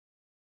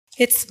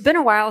It's been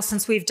a while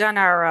since we've done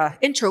our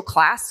intro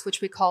class,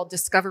 which we call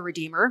Discover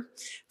Redeemer,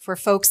 for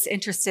folks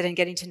interested in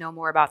getting to know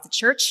more about the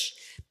church.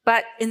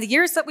 But in the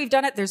years that we've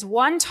done it, there's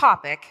one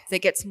topic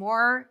that gets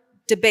more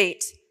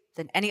debate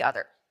than any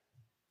other.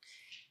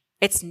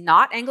 It's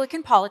not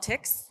Anglican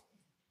politics.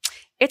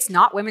 It's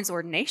not women's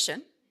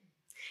ordination.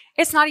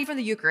 It's not even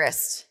the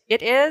Eucharist.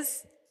 It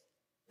is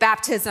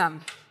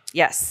baptism.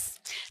 Yes.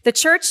 The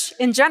church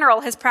in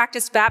general has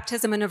practiced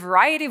baptism in a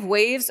variety of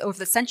ways over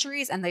the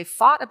centuries, and they've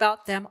fought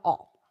about them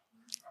all.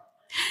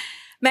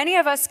 Many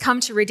of us come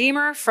to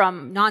Redeemer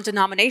from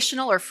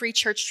non-denominational or free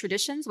church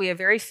traditions. We have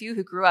very few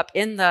who grew up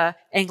in the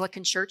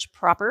Anglican church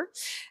proper.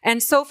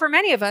 And so for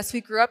many of us,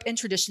 we grew up in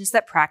traditions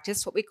that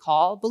practice what we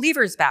call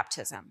believer's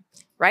baptism,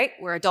 right?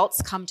 Where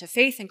adults come to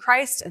faith in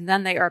Christ and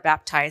then they are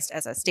baptized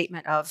as a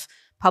statement of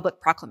public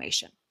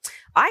proclamation.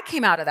 I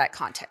came out of that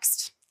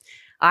context.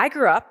 I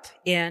grew up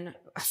in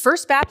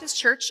First Baptist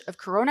Church of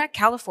Corona,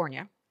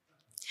 California.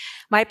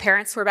 My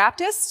parents were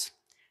Baptist.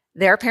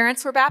 Their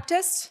parents were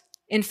Baptist.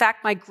 In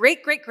fact, my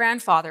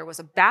great-great-grandfather was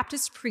a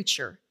Baptist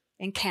preacher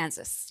in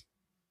Kansas.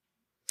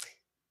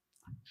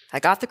 I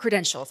got the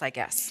credentials, I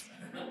guess.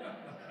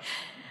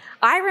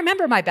 I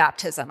remember my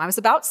baptism. I was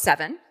about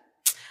 7.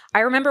 I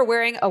remember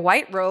wearing a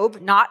white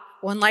robe, not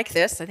one like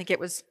this. I think it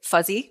was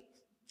fuzzy.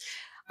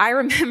 I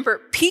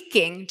remember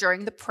peeking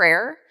during the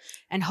prayer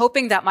and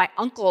hoping that my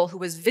uncle, who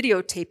was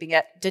videotaping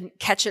it, didn't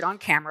catch it on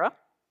camera.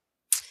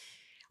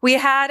 We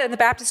had in the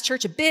Baptist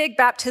church a big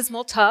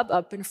baptismal tub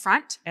up in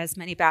front, as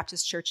many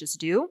Baptist churches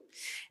do.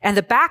 And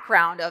the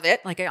background of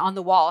it, like on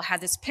the wall, had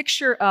this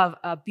picture of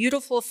a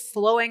beautiful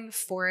flowing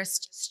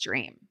forest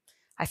stream.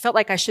 I felt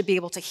like I should be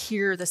able to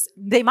hear this.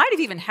 They might have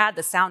even had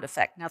the sound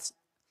effect. Now,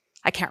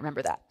 I can't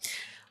remember that.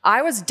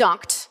 I was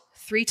dunked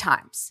 3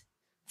 times.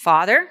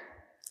 Father,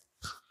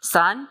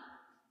 Son,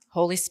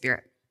 Holy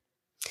Spirit.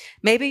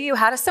 Maybe you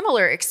had a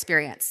similar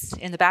experience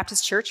in the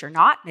Baptist church or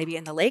not, maybe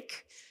in the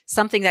lake,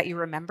 something that you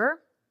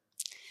remember.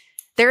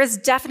 There is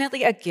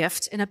definitely a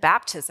gift in a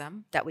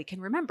baptism that we can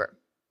remember.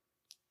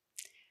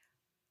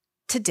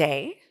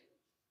 Today,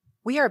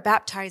 we are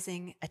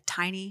baptizing a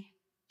tiny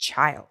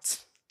child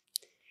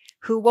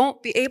who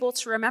won't be able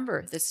to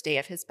remember this day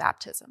of his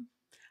baptism.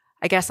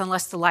 I guess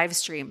unless the live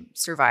stream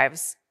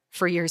survives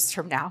for years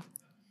from now.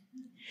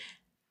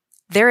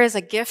 There is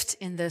a gift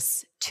in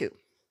this too.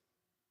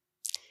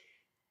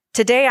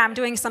 Today, I'm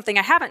doing something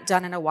I haven't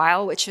done in a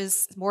while, which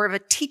is more of a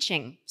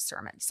teaching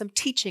sermon, some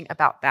teaching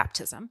about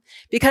baptism,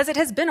 because it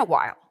has been a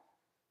while.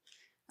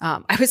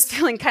 I was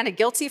feeling kind of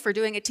guilty for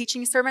doing a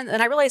teaching sermon,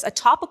 and I realized a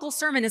topical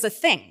sermon is a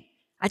thing.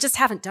 I just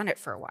haven't done it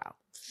for a while.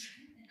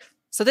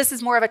 So this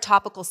is more of a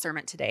topical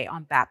sermon today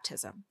on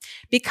baptism,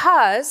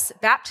 because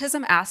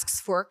baptism asks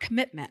for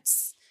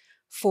commitments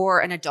for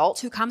an adult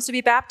who comes to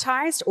be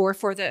baptized or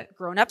for the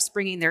grown-ups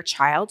bringing their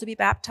child to be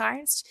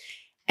baptized.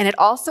 And it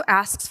also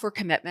asks for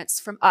commitments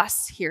from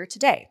us here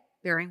today,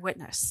 bearing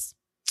witness.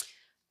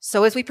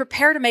 So as we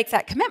prepare to make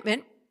that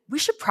commitment, we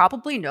should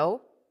probably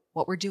know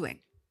what we're doing.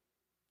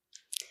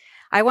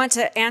 I want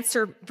to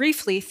answer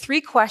briefly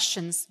 3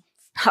 questions,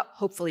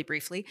 hopefully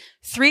briefly,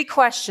 3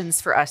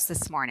 questions for us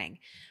this morning.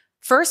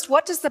 First,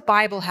 what does the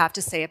Bible have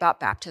to say about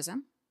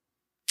baptism?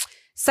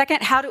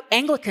 Second, how do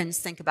Anglicans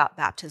think about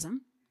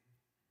baptism?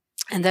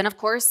 And then, of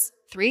course,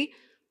 3,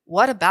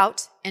 what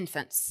about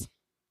infants?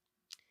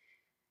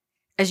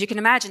 As you can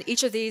imagine,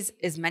 each of these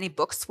is many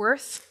books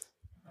worth.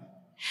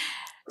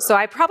 So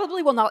I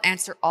probably will not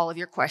answer all of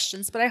your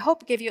questions, but I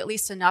hope give you at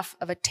least enough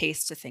of a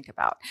taste to think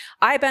about.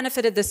 I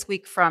benefited this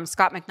week from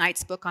Scott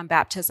McKnight's book on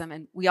baptism,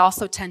 and we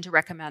also tend to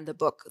recommend the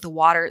book, The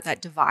Water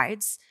That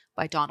Divides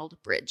by Donald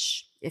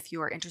Bridge, if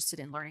you are interested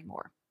in learning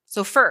more.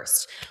 So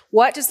first,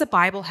 what does the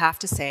Bible have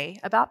to say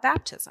about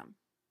baptism?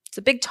 It's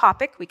a big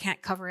topic. We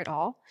can't cover it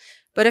all.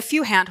 But a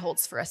few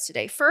handholds for us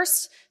today.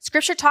 First,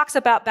 Scripture talks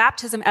about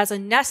baptism as a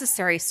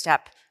necessary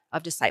step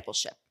of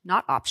discipleship,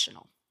 not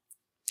optional.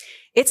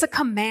 It's a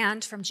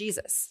command from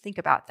Jesus. Think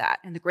about that.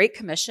 In the Great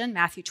Commission,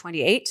 Matthew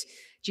 28,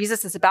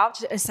 Jesus is about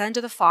to ascend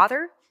to the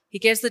Father. He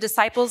gives the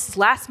disciples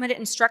last-minute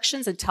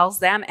instructions and tells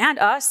them and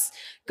us,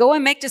 go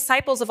and make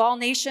disciples of all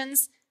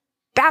nations,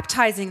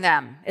 baptizing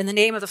them in the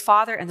name of the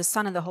Father and the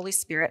Son and the Holy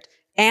Spirit,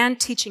 and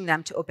teaching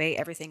them to obey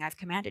everything I've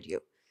commanded you.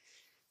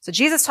 So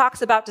Jesus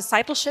talks about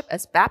discipleship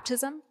as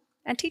baptism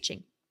and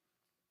teaching.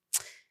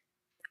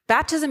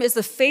 Baptism is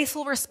the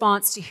faithful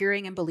response to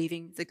hearing and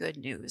believing the good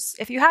news.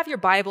 If you have your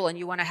Bible and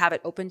you want to have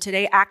it open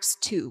today, Acts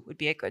 2 would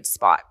be a good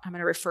spot. I'm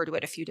going to refer to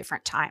it a few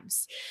different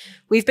times.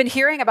 We've been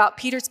hearing about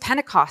Peter's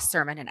Pentecost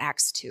sermon in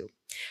Acts 2.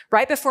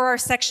 Right before our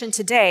section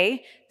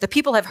today, the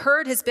people have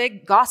heard his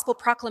big gospel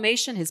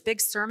proclamation, his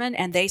big sermon,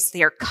 and they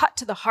are cut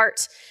to the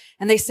heart.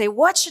 And they say,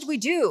 what should we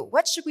do?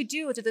 What should we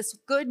do to this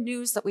good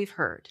news that we've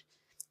heard?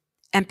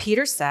 And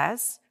Peter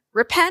says,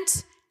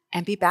 repent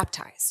and be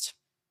baptized.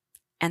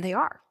 And they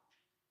are.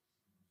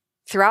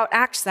 Throughout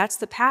Acts, that's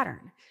the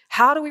pattern.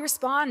 How do we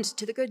respond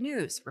to the good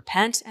news?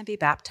 Repent and be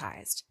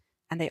baptized.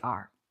 And they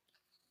are.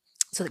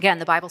 So again,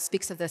 the Bible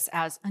speaks of this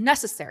as a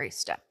necessary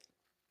step.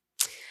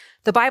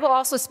 The Bible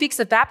also speaks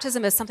of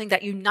baptism as something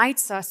that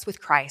unites us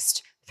with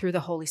Christ through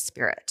the Holy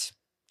Spirit.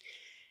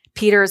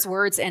 Peter's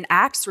words in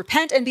Acts,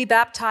 repent and be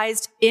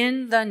baptized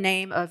in the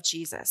name of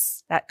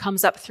Jesus. That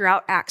comes up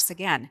throughout Acts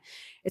again.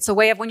 It's a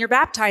way of, when you're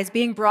baptized,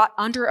 being brought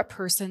under a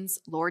person's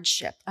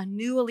lordship, a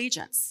new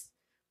allegiance.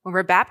 When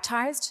we're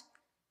baptized,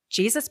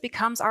 Jesus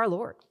becomes our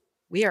Lord.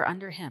 We are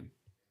under him.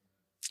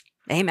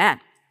 Amen.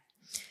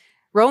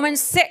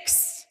 Romans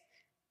 6,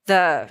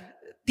 the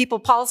people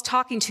Paul's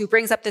talking to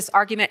brings up this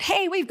argument,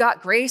 hey, we've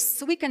got grace,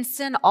 so we can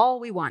sin all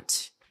we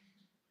want.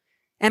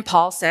 And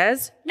Paul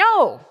says,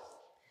 no.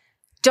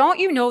 Don't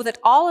you know that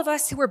all of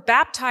us who were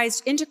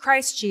baptized into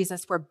Christ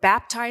Jesus were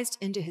baptized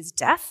into his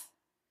death?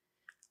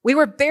 We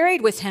were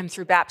buried with him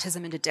through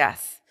baptism into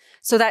death,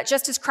 so that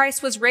just as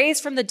Christ was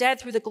raised from the dead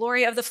through the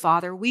glory of the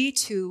Father, we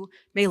too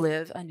may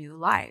live a new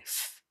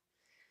life.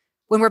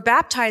 When we're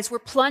baptized, we're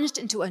plunged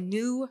into a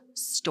new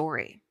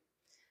story,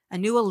 a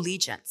new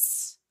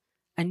allegiance,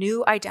 a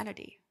new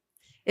identity.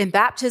 In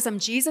baptism,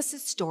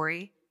 Jesus'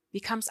 story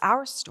becomes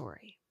our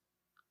story.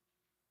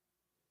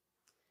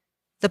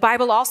 The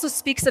Bible also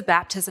speaks of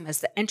baptism as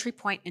the entry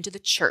point into the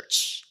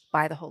church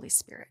by the Holy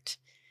Spirit.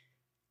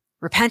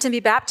 Repent and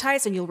be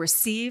baptized, and you'll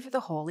receive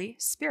the Holy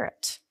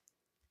Spirit.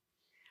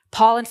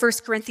 Paul in 1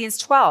 Corinthians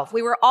 12,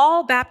 we were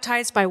all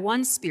baptized by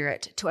one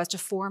Spirit so as to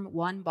form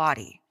one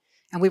body,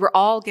 and we were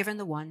all given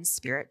the one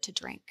Spirit to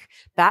drink.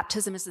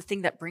 Baptism is the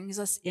thing that brings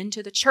us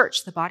into the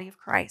church, the body of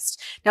Christ.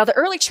 Now, the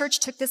early church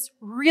took this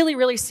really,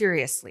 really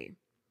seriously.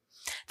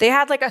 They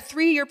had like a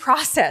 3-year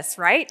process,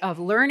 right, of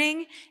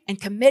learning and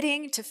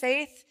committing to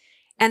faith.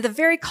 And the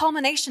very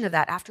culmination of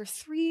that, after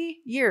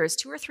 3 years,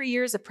 2 or 3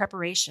 years of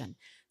preparation,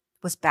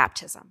 was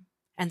baptism.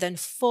 And then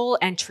full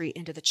entry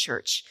into the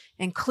church,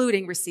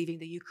 including receiving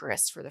the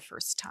Eucharist for the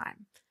first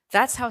time.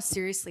 That's how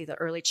seriously the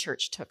early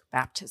church took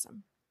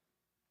baptism.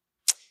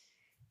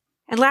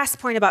 And last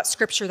point about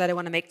Scripture that I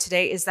want to make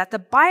today is that the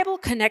Bible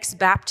connects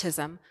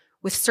baptism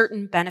with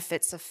certain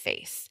benefits of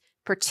faith,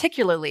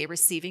 particularly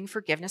receiving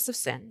forgiveness of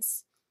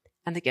sins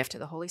and the gift of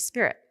the Holy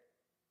Spirit.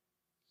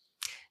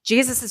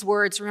 Jesus'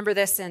 words, remember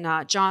this in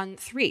John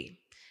 3.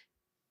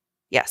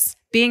 Yes,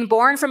 being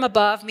born from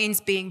above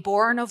means being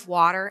born of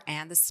water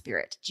and the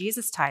Spirit.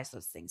 Jesus ties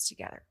those things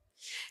together.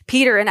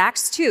 Peter in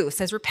Acts 2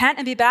 says, repent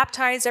and be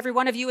baptized, every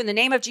one of you, in the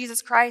name of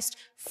Jesus Christ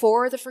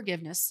for the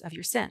forgiveness of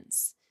your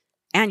sins,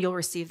 and you'll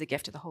receive the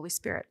gift of the Holy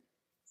Spirit.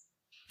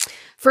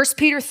 1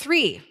 Peter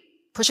 3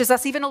 pushes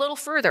us even a little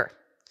further.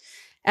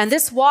 And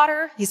this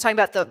water, he's talking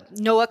about the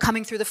Noah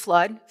coming through the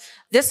flood.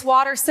 This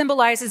water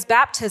symbolizes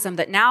baptism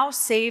that now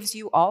saves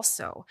you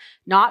also.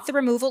 Not the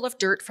removal of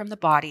dirt from the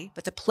body,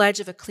 but the pledge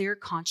of a clear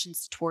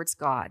conscience towards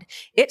God.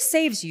 It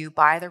saves you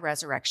by the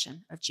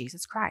resurrection of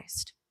Jesus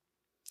Christ.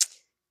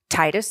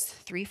 Titus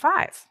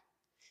 3:5.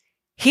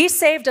 He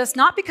saved us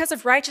not because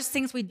of righteous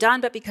things we'd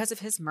done, but because of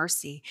his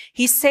mercy.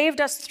 He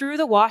saved us through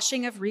the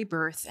washing of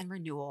rebirth and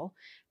renewal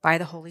by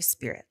the Holy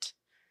Spirit.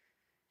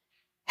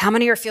 How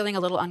many are feeling a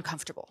little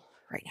uncomfortable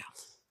right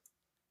now?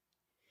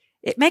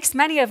 It makes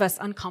many of us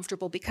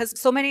uncomfortable because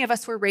so many of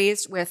us were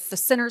raised with the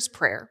sinner's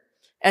prayer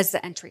as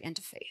the entry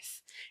into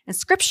faith. And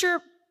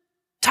Scripture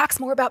talks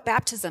more about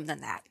baptism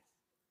than that.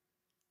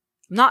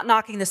 I'm not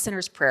knocking the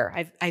sinner's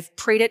prayer. I've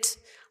prayed it.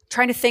 I'm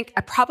trying to think.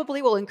 I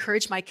probably will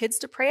encourage my kids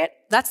to pray it.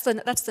 That's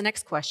the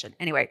next question.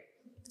 Anyway,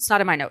 it's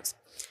not in my notes.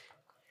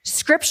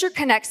 Scripture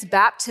connects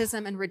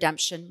baptism and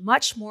redemption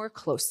much more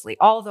closely,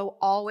 although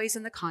always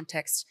in the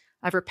context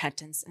of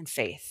repentance and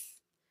faith.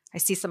 I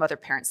see some other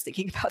parents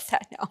thinking about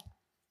that now.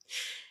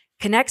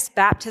 Connects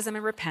baptism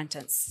and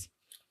repentance,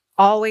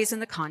 always in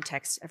the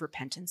context of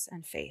repentance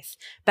and faith.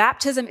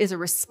 Baptism is a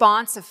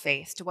response of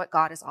faith to what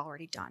God has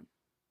already done.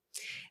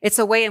 It's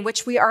a way in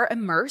which we are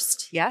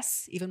immersed,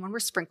 yes, even when we're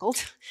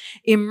sprinkled,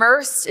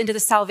 immersed into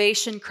the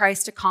salvation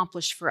Christ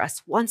accomplished for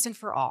us once and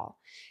for all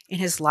in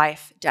his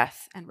life,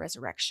 death, and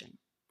resurrection.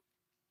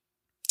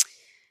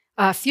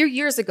 A few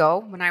years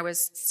ago, when I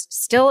was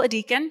still a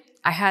deacon,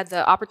 I had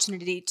the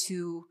opportunity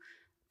to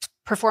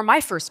perform my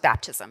first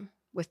baptism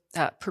with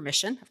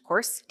permission, of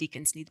course.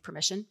 Deacons need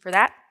permission for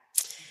that.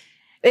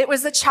 It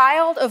was the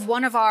child of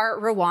one of our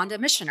Rwanda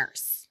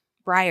missioners,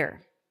 Breyer.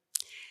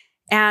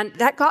 And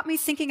that got me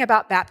thinking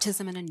about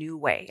baptism in a new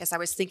way. As I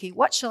was thinking,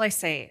 what shall I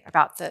say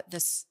about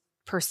this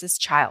person's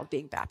child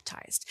being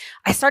baptized?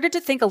 I started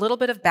to think a little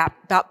bit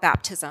about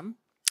baptism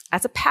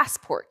as a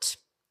passport.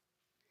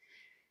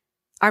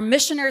 Our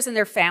missioners and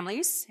their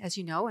families, as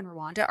you know, in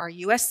Rwanda, are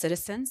U.S.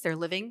 citizens. They're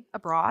living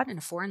abroad in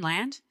a foreign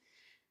land.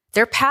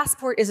 Their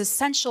passport is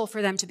essential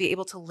for them to be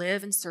able to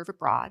live and serve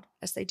abroad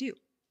as they do.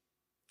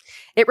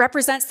 It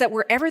represents that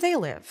wherever they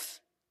live,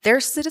 their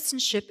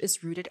citizenship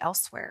is rooted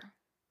elsewhere.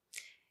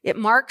 It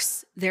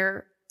marks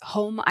their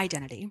home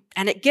identity,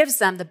 and it gives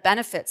them the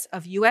benefits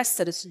of U.S.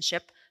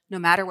 citizenship no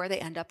matter where they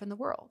end up in the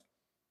world.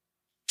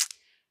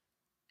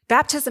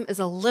 Baptism is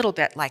a little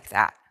bit like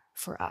that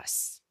for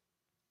us.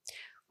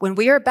 When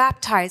we are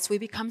baptized, we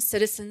become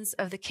citizens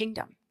of the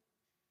kingdom.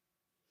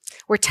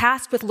 We're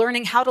tasked with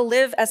learning how to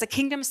live as a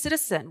kingdom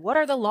citizen. What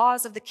are the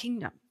laws of the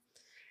kingdom?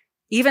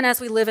 even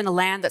as we live in a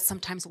land that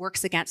sometimes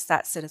works against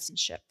that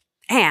citizenship.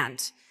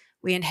 And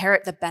we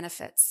inherit the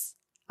benefits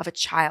of a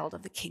child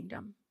of the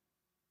kingdom.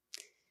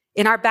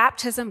 In our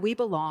baptism, we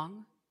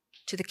belong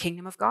to the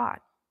kingdom of God.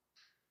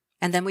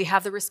 And then we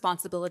have the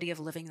responsibility of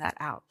living that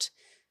out.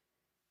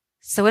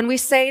 So when we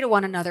say to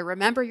one another,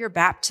 remember your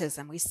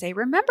baptism, we say,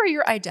 remember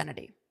your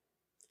identity.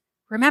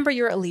 Remember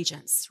your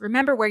allegiance.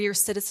 Remember where your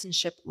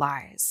citizenship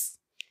lies.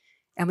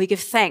 And we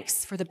give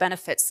thanks for the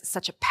benefits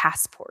such a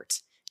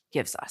passport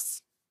gives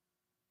us.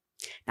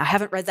 Now, I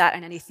haven't read that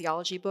in any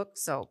theology book,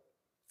 so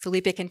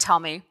Felipe can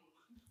tell me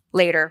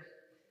later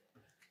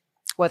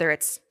whether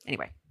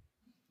anyway,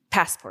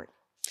 passport.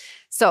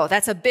 So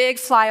that's a big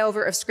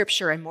flyover of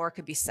scripture and more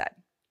could be said.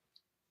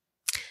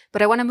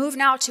 But I want to move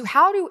now to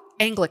how do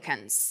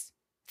Anglicans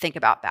think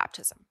about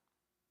baptism?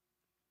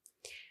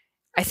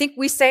 I think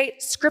we say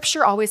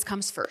scripture always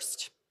comes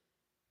first.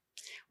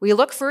 We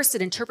look first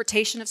at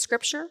interpretation of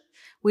scripture.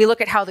 We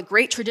look at how the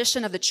great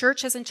tradition of the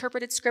church has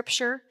interpreted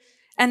scripture.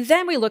 And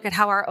then we look at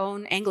how our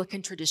own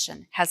Anglican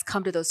tradition has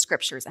come to those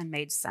scriptures and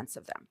made sense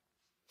of them.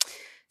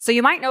 So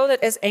you might know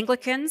that as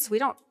Anglicans, we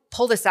don't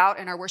pull this out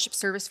in our worship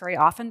service very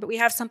often, but we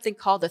have something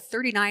called the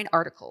 39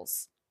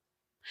 Articles,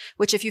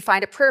 which if you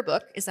find a prayer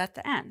book is at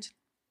the end.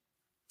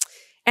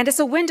 And it's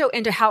a window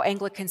into how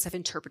Anglicans have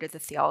interpreted the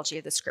theology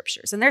of the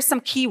scriptures. And there's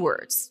some key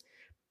words.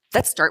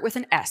 Let's start with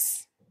an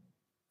S.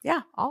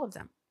 Yeah, all of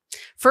them.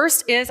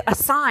 First is a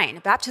sign,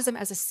 baptism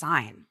as a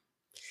sign.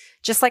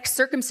 Just like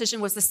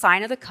circumcision was the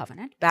sign of the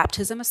covenant,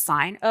 baptism a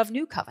sign of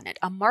new covenant,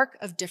 a mark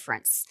of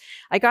difference.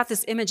 I got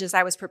this image as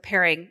I was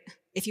preparing.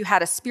 If you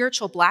had a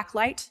spiritual black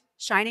light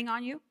shining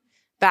on you,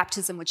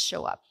 baptism would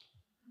show up.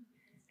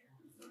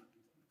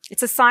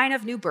 It's a sign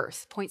of new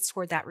birth, points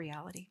toward that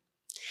reality.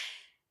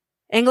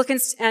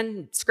 Anglicans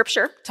and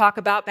scripture talk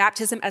about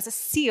baptism as a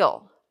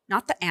seal,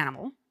 not the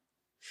animal.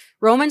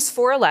 Romans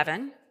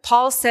 4:11,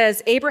 Paul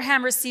says,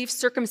 Abraham received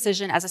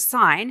circumcision as a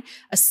sign,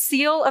 a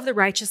seal of the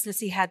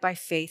righteousness he had by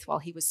faith while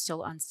he was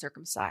still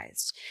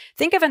uncircumcised.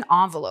 Think of an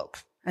envelope,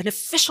 an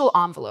official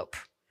envelope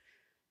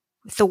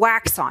with the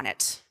wax on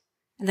it,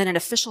 and then an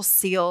official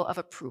seal of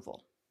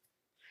approval.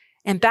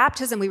 In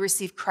baptism, we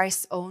receive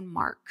Christ's own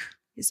mark,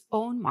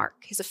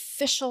 his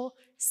official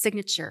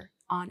signature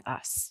on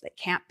us that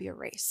can't be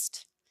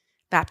erased.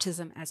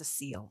 Baptism as a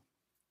seal.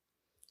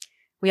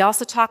 We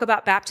also talk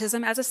about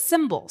baptism as a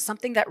symbol,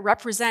 something that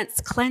represents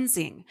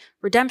cleansing,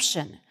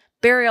 redemption,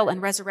 burial, and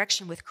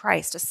resurrection with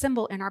Christ, a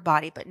symbol in our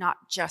body, but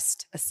not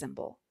just a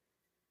symbol,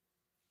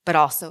 but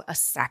also a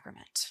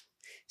sacrament.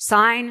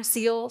 Sign,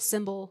 seal,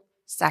 symbol,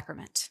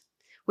 sacrament,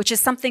 which is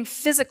something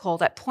physical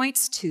that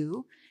points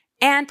to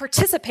and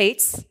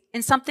participates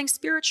in something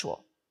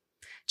spiritual.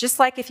 Just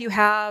like if you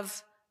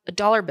have a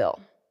dollar bill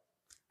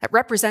that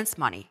represents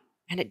money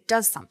and it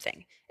does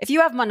something. If you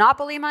have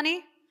Monopoly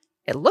money,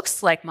 it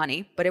looks like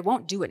money, but it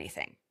won't do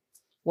anything.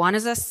 One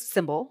is a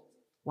symbol,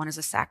 one is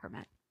a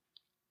sacrament.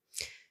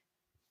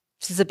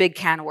 This is a big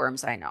can of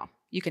worms, I know.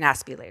 You can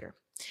ask me later.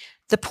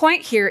 The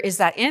point here is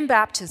that in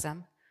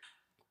baptism,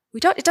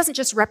 it doesn't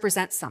just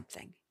represent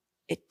something.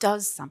 It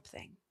does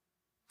something.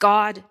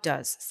 God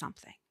does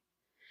something.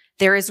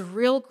 There is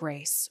real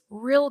grace,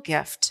 real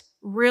gift,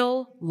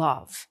 real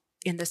love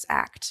in this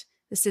act.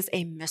 This is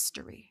a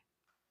mystery.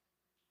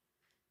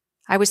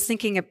 I was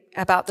thinking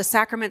about the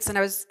sacraments, and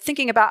I was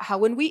thinking about how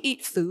when we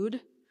eat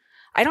food,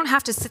 I don't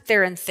have to sit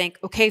there and think,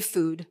 okay,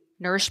 food,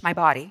 nourish my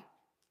body.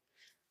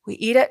 We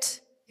eat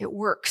it, it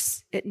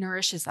works, it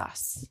nourishes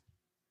us.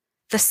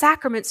 The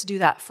sacraments do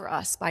that for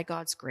us by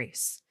God's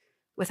grace,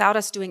 without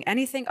us doing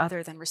anything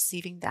other than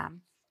receiving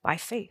them by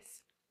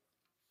faith.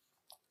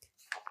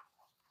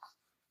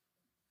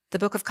 The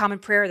Book of Common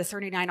Prayer, the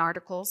 39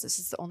 Articles, this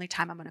is the only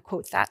time I'm going to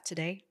quote that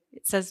today.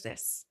 It says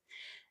this: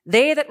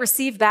 they that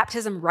receive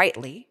baptism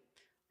rightly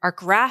are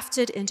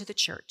grafted into the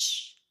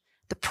church.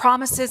 The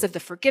promises of the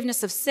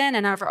forgiveness of sin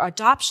and of our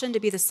adoption to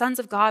be the sons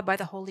of God by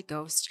the Holy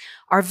Ghost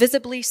are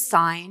visibly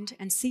signed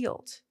and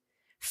sealed.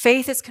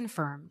 Faith is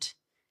confirmed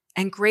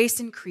and grace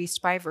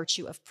increased by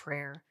virtue of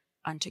prayer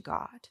unto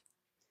God.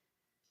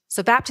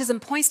 So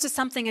baptism points to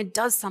something and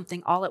does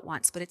something all at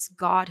once, but it's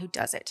God who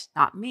does it,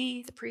 not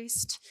me, the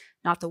priest,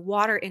 not the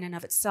water in and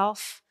of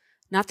itself,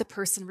 not the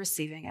person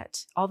receiving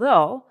it.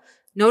 Although,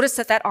 notice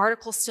that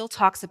article still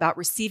talks about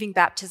receiving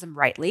baptism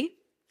rightly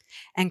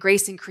and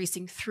grace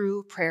increasing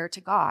through prayer to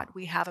God.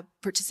 We have a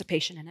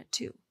participation in it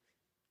too,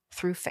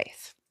 through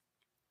faith.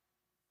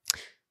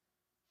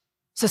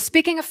 So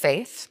speaking of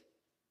faith,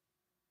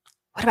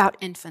 what about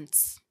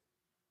infants?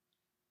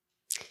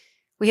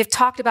 We have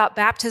talked about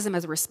baptism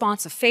as a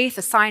response of faith,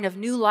 a sign of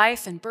new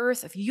life and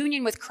birth, of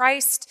union with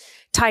Christ,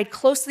 tied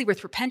closely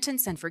with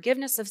repentance and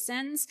forgiveness of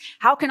sins.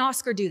 How can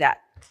Oscar do that?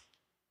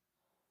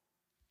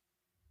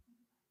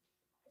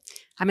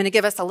 I'm going to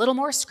give us a little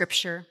more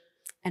scripture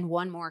and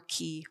one more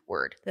key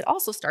word that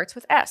also starts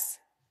with S.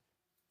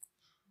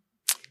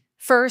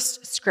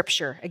 First,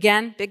 scripture.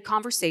 Again, big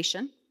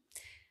conversation.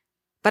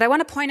 But I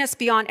want to point us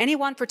beyond any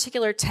one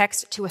particular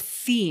text to a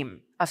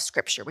theme of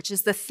scripture, which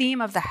is the theme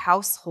of the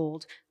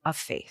household of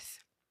faith.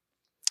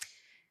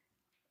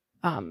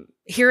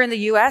 Here in the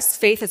US,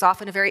 faith is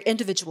often a very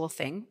individual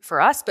thing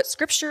for us, but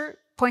Scripture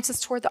points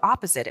us toward the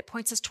opposite. It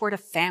points us toward a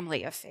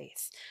family of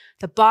faith,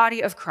 the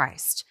body of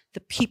Christ, the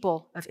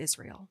people of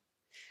Israel.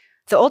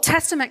 The Old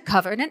Testament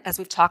covenant, as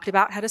we've talked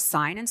about, had a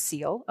sign and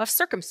seal of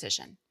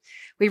circumcision.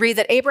 We read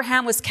that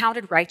Abraham was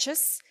counted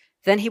righteous,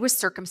 then he was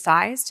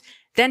circumcised,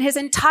 then his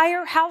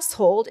entire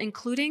household,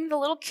 including the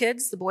little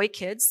kids, the boy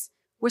kids,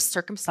 was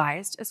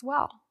circumcised as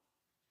well.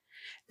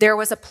 There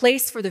was a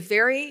place for the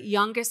very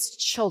youngest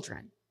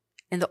children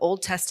in the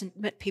Old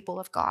Testament people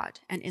of God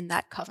and in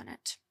that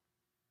covenant.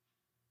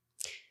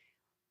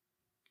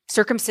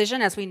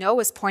 Circumcision, as we know,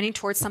 is pointing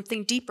towards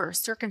something deeper,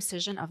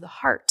 circumcision of the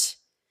heart.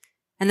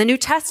 And the New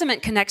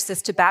Testament connects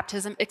this to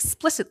baptism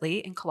explicitly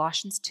in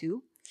Colossians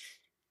 2.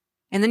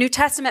 In the New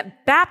Testament,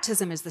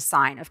 baptism is the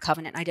sign of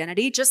covenant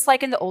identity, just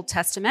like in the Old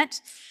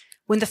Testament.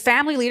 When the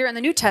family leader in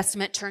the New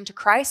Testament turned to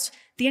Christ,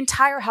 the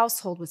entire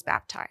household was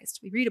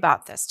baptized. We read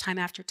about this time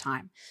after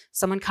time.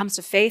 Someone comes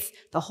to faith,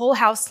 the whole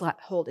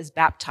household is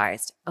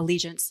baptized,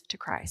 allegiance to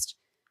Christ.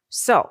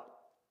 So,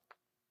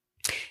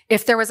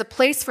 if there was a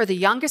place for the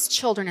youngest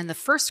children in the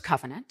first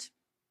covenant,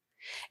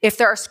 if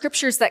there are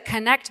scriptures that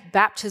connect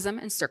baptism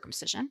and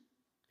circumcision,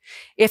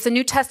 if the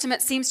New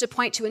Testament seems to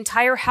point to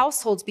entire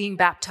households being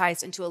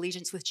baptized into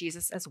allegiance with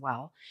Jesus as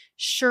well,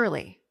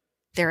 surely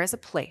there is a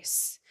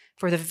place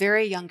for the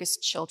very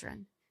youngest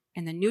children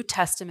in the New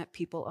Testament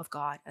people of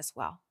God as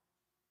well.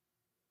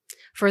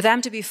 For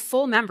them to be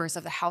full members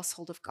of the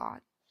household of God.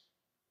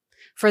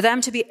 For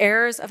them to be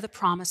heirs of the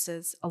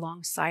promises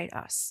alongside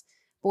us,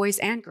 boys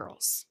and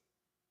girls.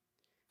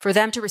 For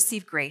them to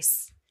receive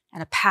grace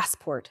and a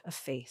passport of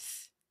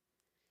faith.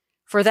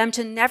 For them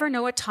to never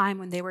know a time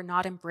when they were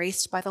not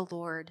embraced by the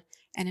Lord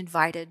and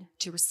invited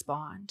to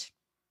respond.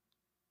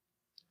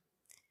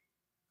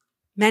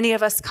 Many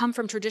of us come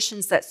from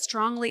traditions that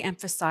strongly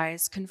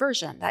emphasize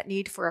conversion, that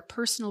need for a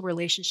personal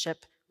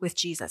relationship with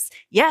Jesus.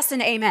 Yes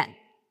and amen.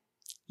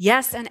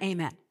 Yes and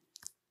amen.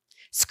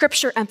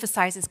 Scripture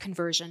emphasizes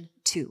conversion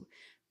too,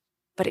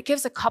 but it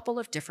gives a couple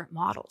of different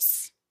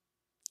models.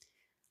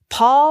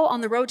 Paul on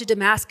the road to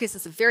Damascus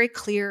is a very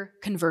clear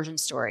conversion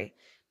story.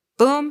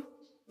 Boom,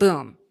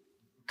 boom,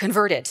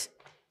 converted.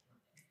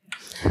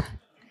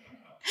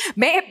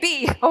 May it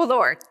be, oh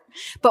Lord.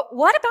 But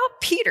what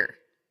about Peter?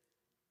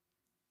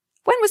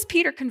 When was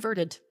Peter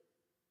converted?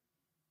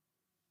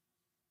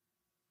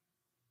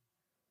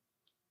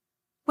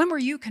 When were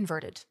you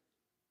converted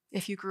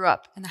if you grew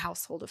up in the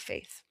household of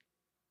faith?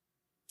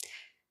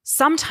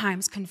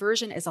 Sometimes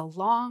conversion is a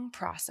long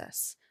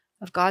process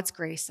of God's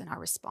grace in our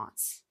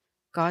response.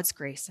 God's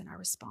grace in our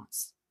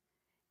response.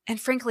 And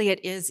frankly,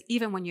 it is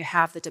even when you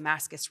have the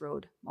Damascus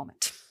Road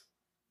moment.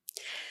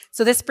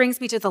 So this brings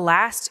me to the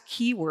last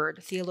key word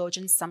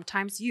theologians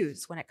sometimes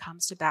use when it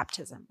comes to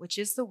baptism, which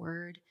is the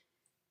word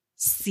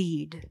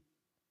seed.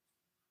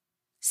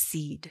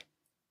 Seed.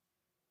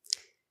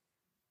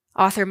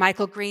 Author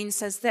Michael Green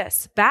says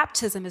this: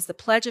 baptism is the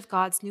pledge of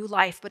God's new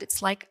life, but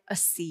it's like a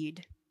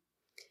seed.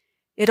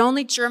 It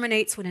only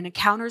germinates when it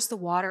encounters the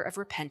water of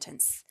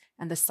repentance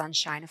and the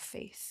sunshine of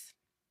faith.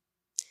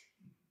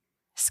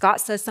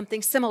 Scott says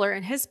something similar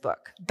in his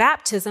book.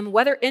 Baptism,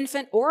 whether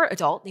infant or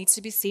adult, needs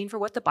to be seen for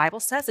what the Bible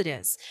says it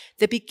is,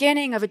 the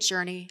beginning of a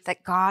journey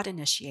that God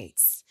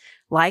initiates,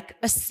 like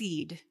a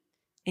seed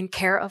in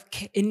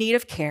need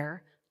of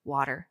care,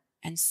 water,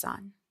 and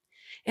sun.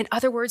 In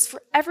other words,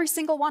 for every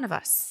single one of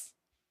us,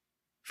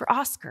 for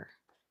Oscar,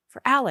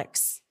 for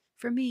Alex,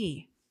 for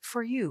me,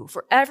 for you,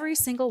 for every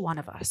single one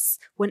of us,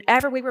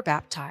 whenever we were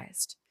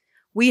baptized,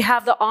 we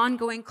have the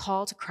ongoing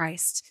call to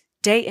Christ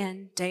day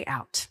in, day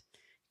out,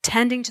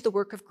 tending to the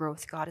work of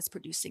growth God is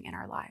producing in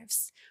our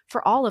lives.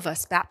 For all of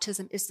us,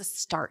 baptism is the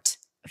start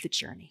of the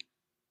journey.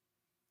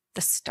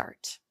 The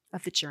start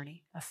of the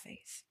journey of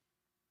faith.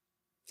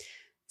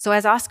 So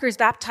as Oscar is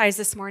baptized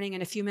this morning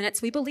in a few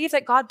minutes, we believe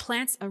that God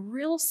plants a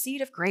real seed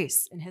of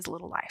grace in his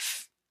little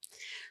life,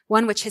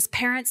 one which his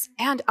parents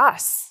and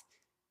us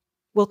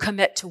will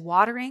commit to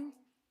watering,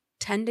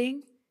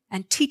 tending,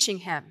 and teaching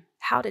him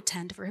how to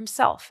tend for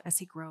himself as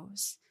he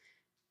grows.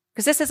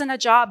 Because this isn't a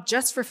job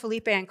just for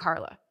Felipe and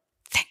Carla.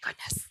 Thank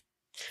goodness.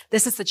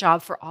 This is the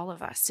job for all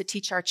of us, to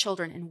teach our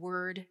children in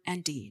word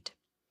and deed,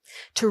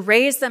 to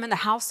raise them in the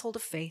household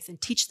of faith and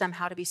teach them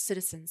how to be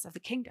citizens of the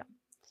kingdom.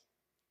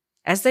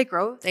 As they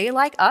grow, they,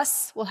 like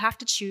us, will have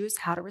to choose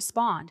how to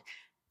respond.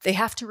 They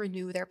have to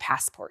renew their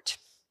passport.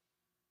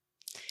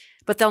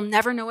 But they'll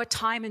never know a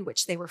time in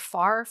which they were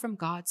far from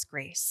God's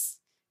grace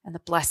and the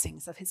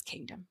blessings of his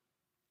kingdom.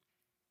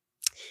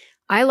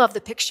 I love the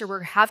picture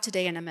we'll have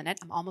today in a minute.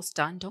 I'm almost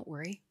done, don't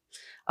worry.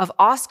 Of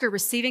Oscar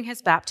receiving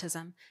his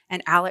baptism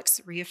and Alex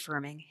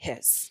reaffirming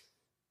his.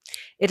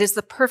 It is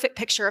the perfect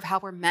picture of how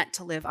we're meant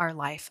to live our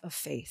life of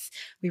faith.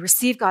 We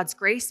receive God's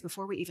grace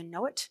before we even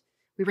know it.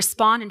 We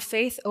respond in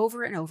faith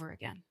over and over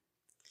again.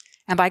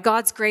 And by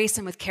God's grace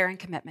and with care and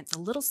commitment, the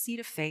little seed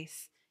of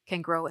faith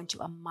can grow into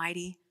a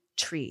mighty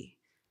tree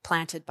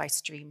planted by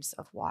streams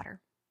of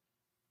water.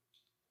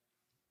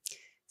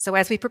 So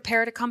as we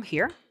prepare to come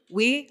here,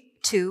 we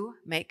too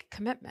make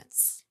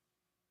commitments.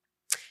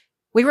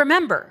 We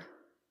remember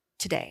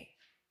today,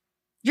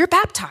 you're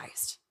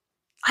baptized.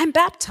 I'm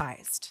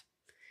baptized.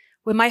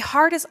 When my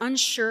heart is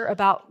unsure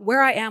about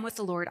where I am with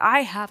the Lord,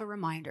 I have a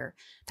reminder,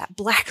 that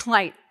black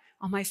light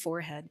on my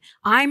forehead.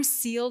 I'm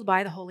sealed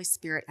by the Holy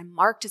Spirit and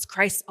marked as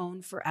Christ's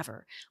own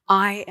forever.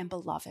 I am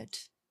beloved.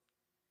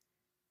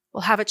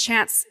 We'll have a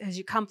chance as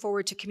you come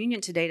forward to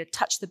communion today to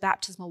touch the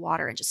baptismal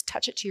water and just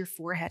touch it to your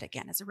forehead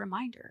again as a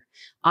reminder.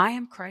 I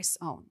am Christ's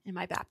own in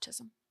my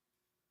baptism.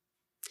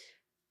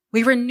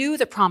 We renew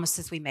the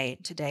promises we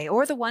made today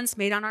or the ones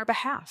made on our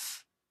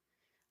behalf.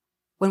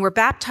 When we're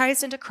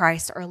baptized into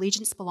Christ, our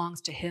allegiance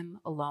belongs to him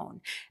alone.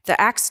 The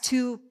Acts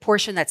 2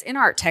 portion that's in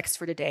our text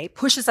for today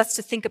pushes us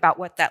to think about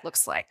what that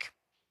looks like.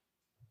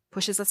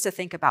 Pushes us to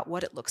think about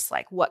what it looks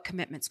like, what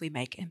commitments we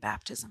make in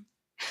baptism.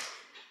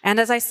 And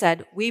as I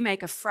said, we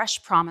make a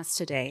fresh promise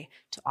today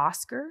to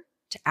Oscar,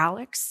 to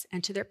Alex,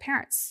 and to their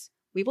parents.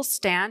 We will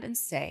stand and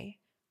say,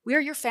 we are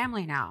your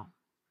family now.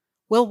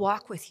 We'll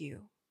walk with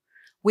you.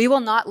 We will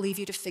not leave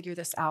you to figure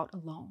this out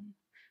alone.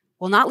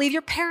 We'll not leave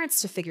your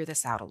parents to figure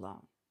this out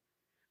alone.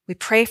 We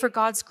pray for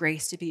God's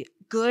grace to be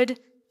good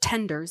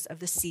tenders of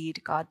the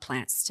seed God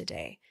plants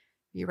today.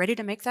 Are you ready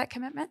to make that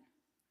commitment?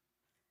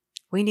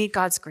 We need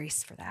God's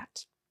grace for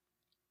that.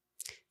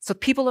 So,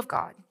 people of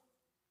God,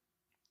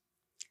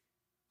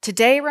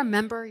 today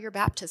remember your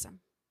baptism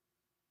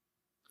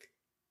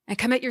and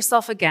commit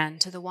yourself again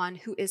to the one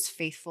who is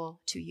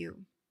faithful to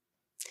you.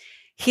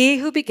 He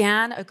who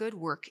began a good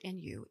work in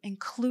you,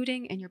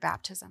 including in your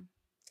baptism,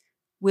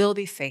 will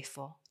be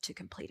faithful to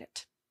complete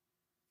it.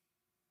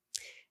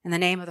 In the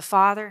name of the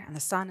Father, and the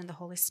Son, and the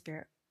Holy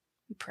Spirit,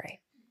 we pray.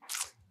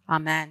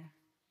 Amen.